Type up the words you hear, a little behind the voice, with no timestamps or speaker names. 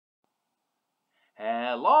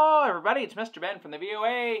Hello, everybody. It's Mr. Ben from the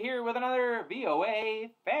VOA here with another VOA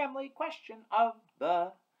family question of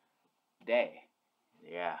the day.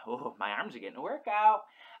 Yeah, oh, my arms are getting a workout.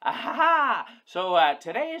 So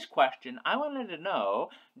today's question, I wanted to know,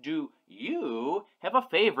 do you have a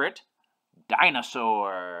favorite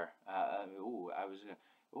dinosaur? I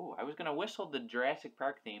was gonna whistle the Jurassic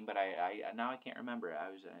Park theme, but I now I can't remember.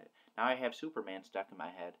 Now I have Superman stuck in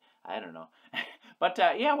my head. I don't know. But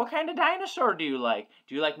yeah, what kind of dinosaur do you like?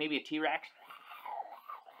 Do you like maybe a T-Rex?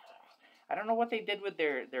 I don't know what they did with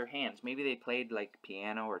their hands. Maybe they played like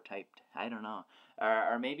piano or typed. I don't know.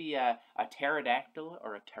 Or maybe a pterodactyl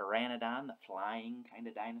or a pteranodon, the flying kind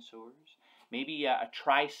of dinosaurs. Maybe a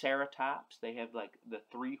Triceratops. They have like the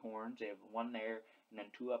three horns. They have one there and then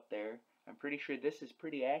two up there. I'm pretty sure this is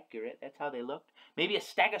pretty accurate. That's how they looked. Maybe a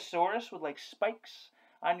Stegosaurus with like spikes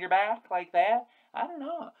on your back like that. I don't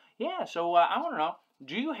know. Yeah, so I want to know,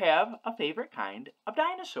 do you have a favorite kind of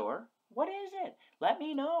dinosaur? What is it? Let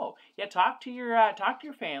me know. Yeah, talk to your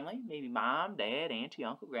family, maybe mom, dad, auntie,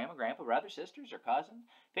 uncle, grandma, grandpa, brothers, sisters, or cousins.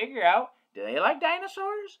 Figure out, do they like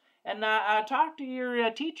dinosaurs? And talk to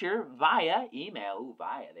your teacher via email. Ooh,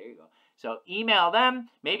 via, there you go. So email them.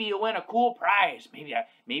 Maybe you'll win a cool prize.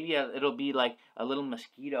 Maybe it'll be like a little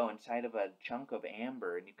mosquito inside of a chunk of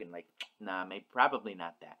amber, and you can probably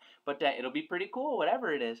not that. But it'll be pretty cool,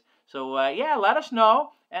 whatever it is. So yeah, let us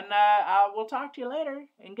know, and we'll talk to you later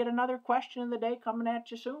and get another question of the day coming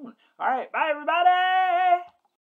at you soon. All right, bye everybody.